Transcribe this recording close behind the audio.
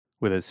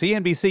With a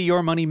CNBC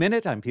Your Money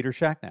Minute, I'm Peter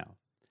Schacknow.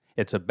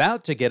 It's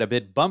about to get a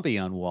bit bumpy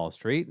on Wall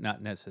Street,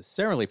 not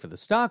necessarily for the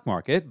stock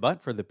market,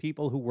 but for the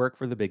people who work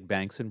for the big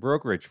banks and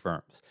brokerage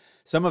firms.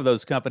 Some of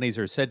those companies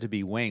are said to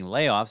be weighing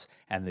layoffs,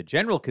 and the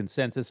general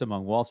consensus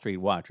among Wall Street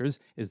watchers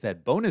is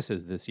that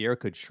bonuses this year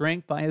could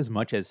shrink by as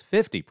much as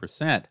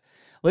 50%.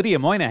 Lydia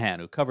Moynihan,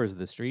 who covers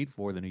the street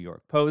for the New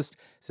York Post,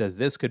 says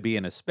this could be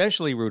an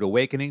especially rude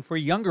awakening for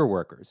younger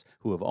workers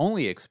who have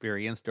only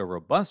experienced a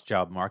robust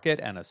job market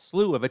and a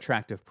slew of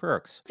attractive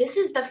perks. This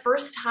is the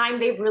first time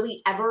they've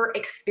really ever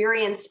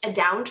experienced a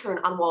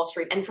downturn on Wall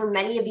Street. And for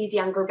many of these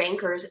younger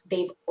bankers,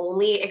 they've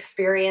only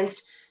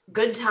experienced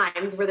good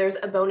times where there's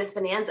a bonus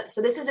bonanza.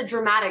 So this is a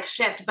dramatic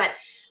shift. But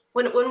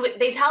when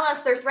they tell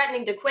us they're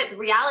threatening to quit, the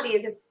reality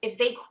is if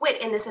they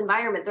quit in this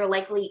environment, they're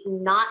likely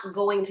not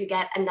going to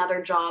get another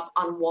job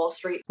on Wall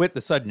Street. With the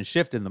sudden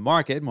shift in the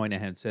market,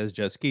 Moynihan says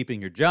just keeping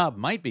your job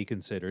might be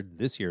considered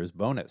this year's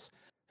bonus.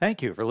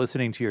 Thank you for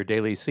listening to your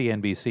daily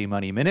CNBC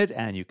Money Minute,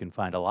 and you can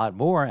find a lot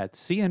more at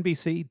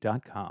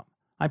cnbc.com.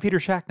 I'm Peter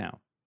Schacknow.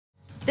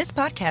 This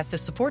podcast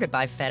is supported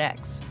by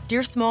FedEx.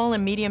 Dear small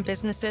and medium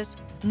businesses,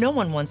 no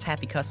one wants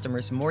happy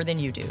customers more than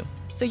you do.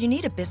 So you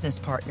need a business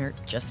partner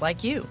just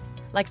like you.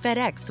 Like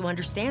FedEx, who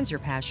understands your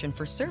passion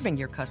for serving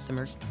your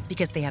customers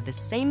because they have the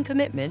same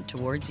commitment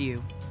towards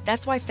you.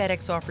 That's why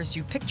FedEx offers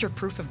you picture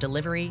proof of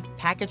delivery,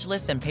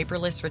 packageless and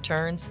paperless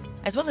returns,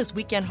 as well as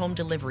weekend home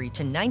delivery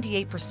to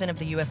 98% of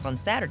the U.S. on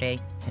Saturday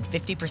and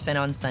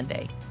 50% on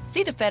Sunday.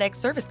 See the FedEx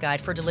service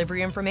guide for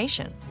delivery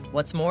information.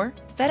 What's more,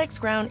 FedEx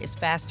Ground is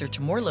faster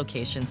to more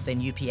locations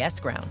than UPS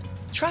Ground.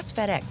 Trust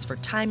FedEx for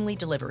timely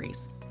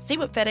deliveries. See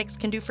what FedEx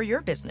can do for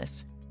your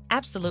business.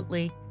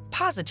 Absolutely,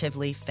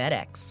 positively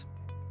FedEx.